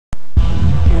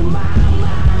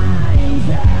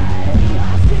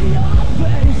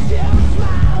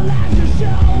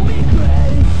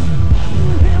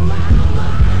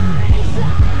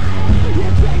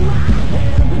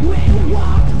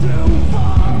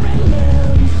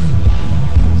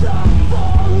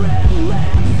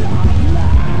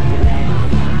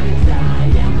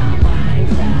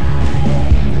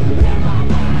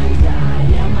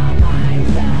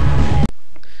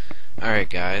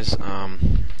guys,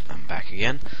 I'm back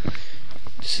again.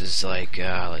 This is like,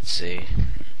 let's see,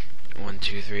 1,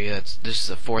 2, 3, this is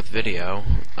the 4th video,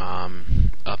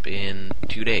 up in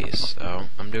 2 days, so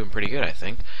I'm doing pretty good, I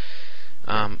think.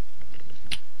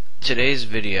 Today's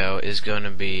video is going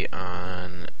to be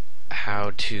on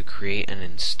how to create an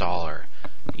installer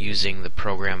using the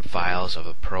program files of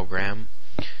a program.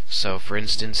 So for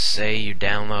instance, say you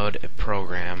download a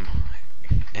program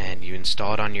and you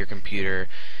install it on your computer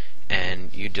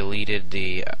and you deleted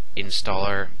the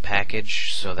installer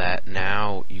package so that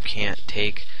now you can't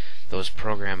take those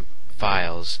program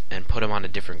files and put them on a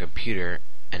different computer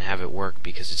and have it work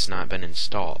because it's not been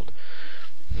installed.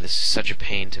 This is such a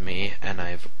pain to me, and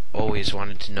I've always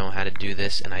wanted to know how to do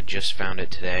this, and I just found it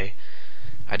today.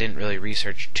 I didn't really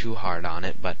research too hard on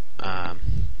it, but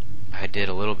I did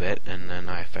a little bit, and then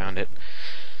I found it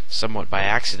somewhat by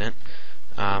accident.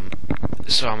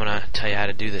 So I'm going to tell you how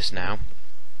to do this now.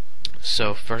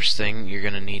 So first thing, you're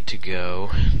going to need to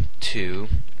go to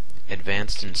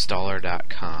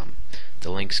advancedinstaller.com.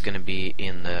 The link's going to be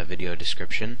in the video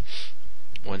description.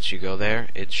 Once you go there,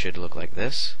 it should look like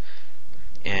this.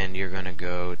 And you're going to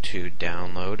go to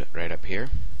download right up here.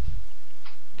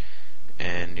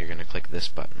 And you're going to click this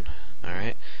button.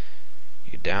 Alright?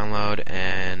 You download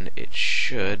and it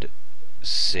should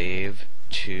save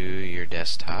to your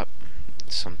desktop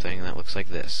something that looks like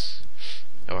this,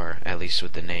 or at least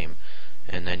with the name,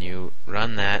 and then you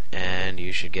run that and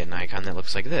you should get an icon that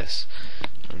looks like this.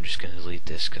 I'm just going to delete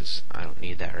this because I don't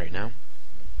need that right now.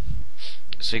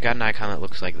 So you got an icon that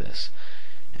looks like this,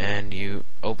 and you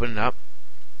open it up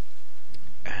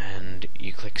and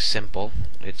you click simple.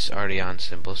 It's already on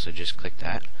simple, so just click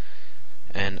that.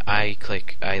 And I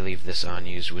leave this on,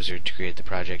 use wizard to create the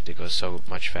project. It goes so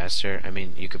much faster. I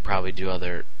mean, you could probably do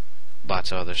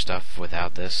lots of other stuff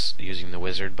without this using the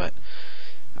wizard, but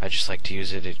I just like to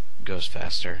use it. It goes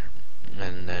faster.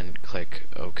 And then click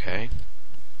OK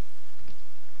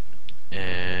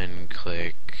and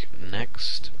click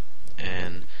next,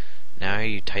 and now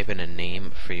you type in a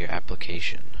name for your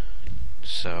application.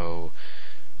 So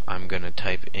I'm gonna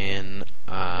type in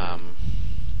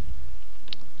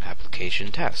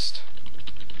application test,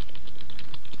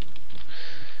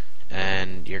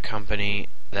 and your company,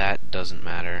 that doesn't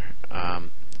matter.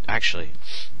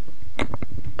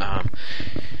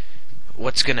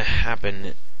 What's gonna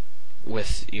happen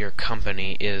with your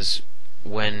company is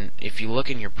if you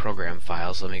look in your program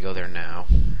files, let me go there now.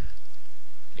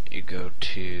 You go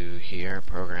to here,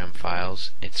 program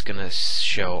files, it's gonna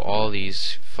show all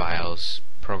these files,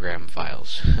 program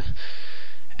files.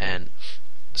 And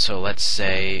so let's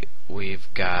say we've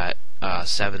got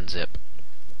 7-zip.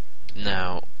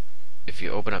 Now if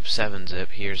you open up 7-zip,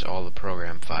 here's all the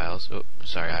program files. Oh,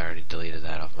 sorry, I already deleted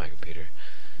that off my computer.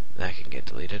 That can get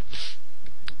deleted.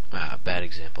 Bad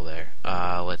example there.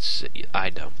 Let's see,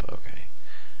 iDump. Okay,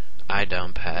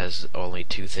 iDump has only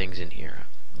 2 things in here,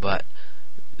 but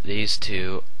these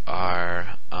 2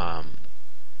 are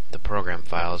the program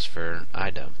files for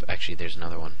iDump. Actually, there's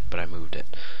another one, but I moved it.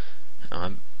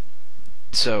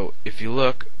 So if you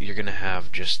look, you're going to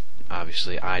have just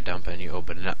obviously iDump, and you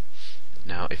open it up.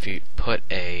 Now if you put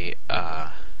a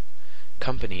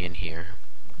company in here,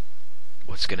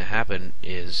 what's going to happen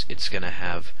is it's going to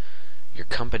have your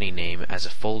company name as a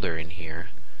folder in here,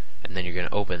 and then you're going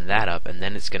to open that up, and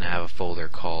then it's going to have a folder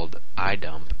called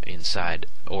iDump inside,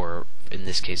 or in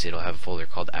this case it'll have a folder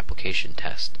called application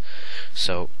test.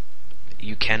 So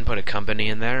you can put a company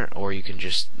in there, or you can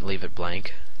just leave it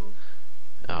blank.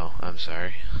 Oh, I'm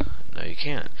sorry. No, you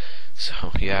can't.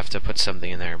 So you have to put something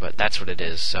in there, but that's what it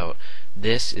is. So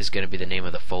this is going to be the name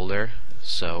of the folder,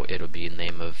 so it'll be the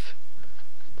name of,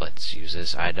 let's use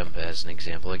this iDump as an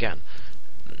example again.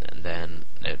 And then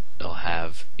it'll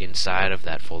have inside of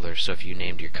that folder, so if you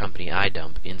named your company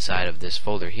iDump, inside of this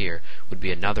folder here would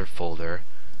be another folder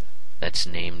that's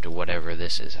named whatever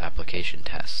this is, application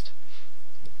test.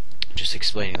 Just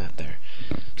explaining that there.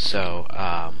 So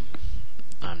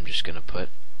I'm just going to put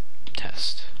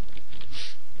test,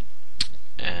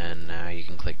 and now you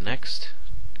can click next.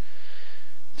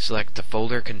 Select the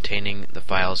folder containing the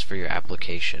files for your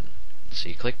application. So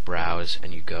you click browse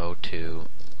and you go to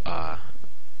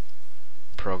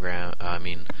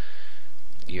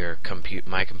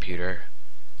my computer,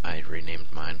 I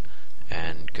renamed mine,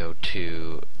 and go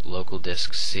to local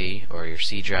disk C, or your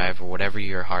C drive, or whatever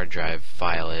your hard drive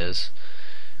file is.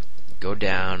 Go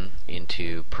down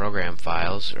into program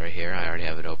files right here. I already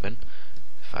have it open.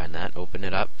 Find that, open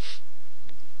it up,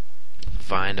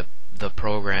 find the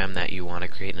program that you want to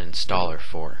create an installer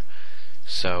for.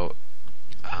 So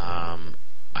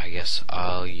I guess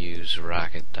I'll use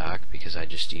RocketDock because I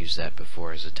just used that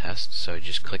before as a test. So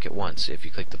just click it once. If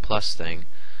you click the plus thing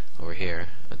over here,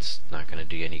 it's not going to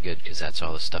do you any good because that's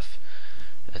all the stuff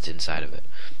that's inside of it.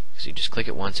 So you just click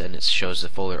it once and it shows the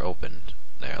folder opened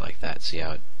there like that. See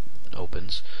how it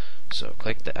opens? So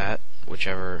click that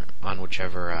on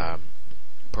whichever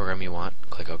program you want.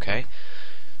 Click OK.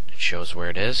 It shows where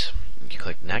it is. You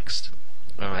click next,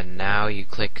 and now you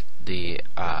click the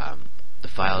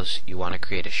files you want to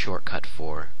create a shortcut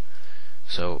for.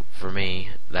 So for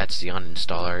me, that's the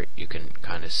uninstaller. You can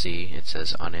kind of see it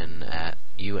says unin at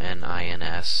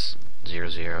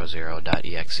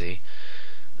unins000.exe.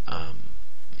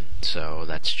 So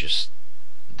that's just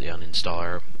the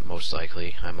uninstaller, most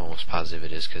likely. I'm almost positive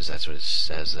it is because that's what it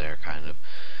says there, kind of.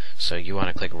 So you want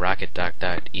to click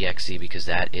rocketdock.exe because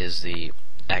that is the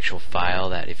actual file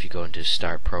that if you go into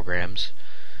Start Programs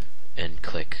and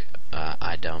click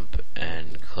iDump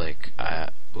and click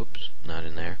oops, not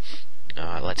in there.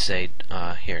 Let's say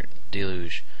here,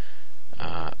 Deluge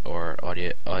or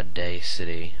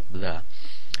Audacity, blah.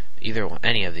 Either one,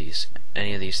 any of these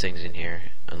things in here,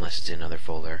 unless it's in another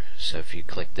folder. So if you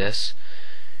click this,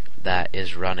 that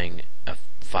is running a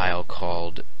file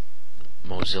called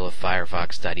Mozilla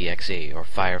Firefox.exe or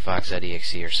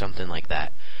Firefox.exe or something like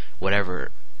that.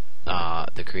 Whatever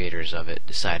the creators of it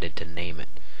decided to name it.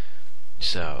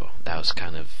 So that was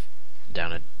kind of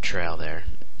down a trail there,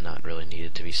 not really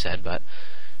needed to be said, but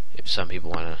if some people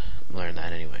want to learn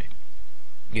that anyway.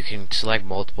 You can select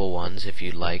multiple ones if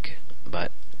you'd like,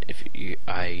 but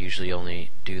I usually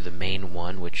only do the main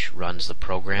one, which runs the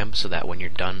program, so that when you're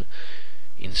done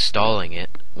installing it,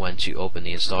 once you open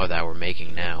the installer that we're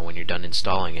making now, when you're done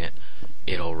installing it,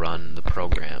 it'll run the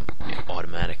program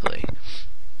automatically.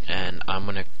 And I'm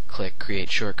going to click Create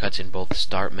Shortcuts in both the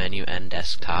Start menu and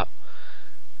Desktop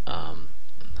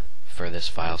for this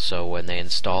file. So when they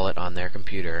install it on their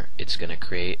computer, it's going to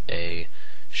create a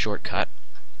shortcut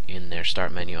in their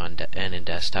Start menu and in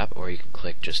Desktop, or you can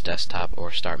click just Desktop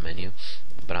or Start menu.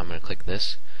 But I'm going to click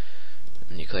this,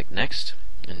 and you click Next.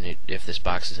 And if this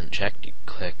box isn't checked, you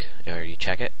click, or you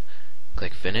check it,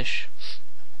 click Finish,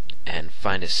 and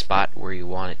find a spot where you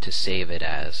want it to save it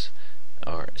as,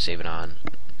 or save it on.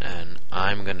 And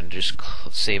I'm gonna just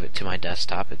save it to my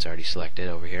desktop. It's already selected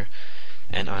over here,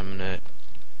 and I'm gonna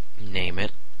name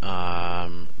it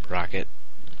RocketDock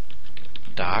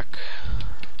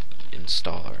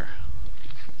Installer,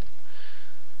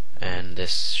 and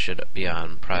this should be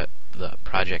on the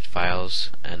project files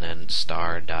and then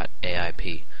star.aip.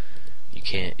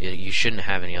 You shouldn't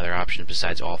have any other options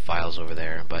besides all files over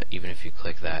there, but even if you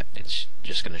click that, it's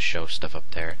just going to show stuff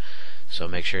up there. So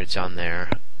make sure it's on there.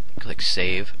 Click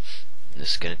Save.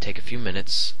 This is going to take a few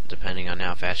minutes depending on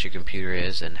how fast your computer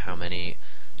is and how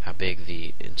big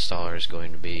the installer is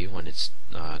going to be when it's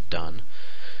done.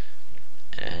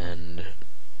 And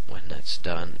when that's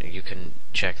done, you can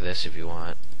check this if you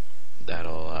want.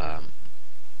 That'll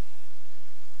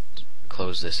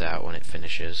close this out when it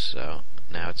finishes. So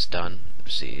now it's done.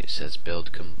 See, it says build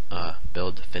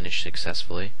finished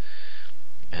successfully,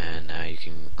 and now you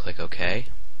can click OK.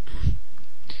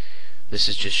 This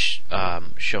is just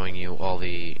showing you all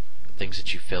the things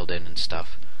that you filled in and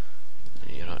stuff.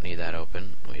 You don't need that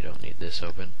open. We don't need this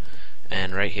open.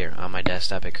 And right here on my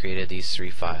desktop, I created these 3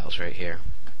 files right here.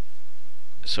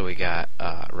 So we got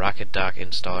RocketDock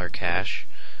installer cache.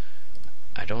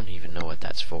 I don't even know what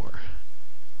that's for.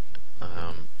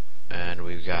 And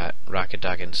we've got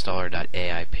RocketDock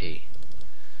installer.aip.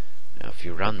 Now if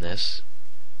you run this,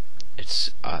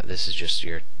 it's this is just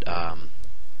your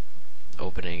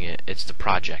opening it. It's the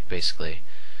project basically.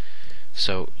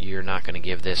 So you're not going to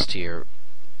give this to your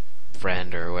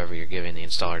friend or whoever you're giving the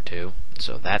installer to.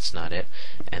 So that's not it.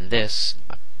 And this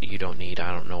you don't need.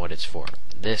 I don't know what it's for.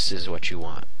 This is what you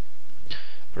want.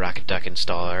 RocketDock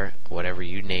installer, whatever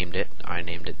you named it, I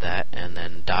named it that, and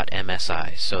then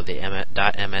 .msi. So the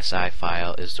 .msi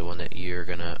file is the one that you're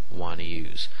gonna want to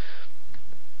use.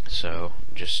 So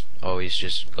always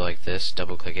just go like this,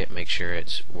 double click it, make sure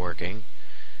it's working.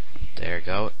 There you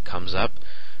go, it comes up,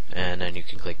 and then you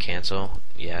can click cancel,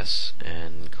 yes,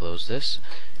 and close this,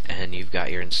 and you've got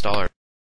your installer.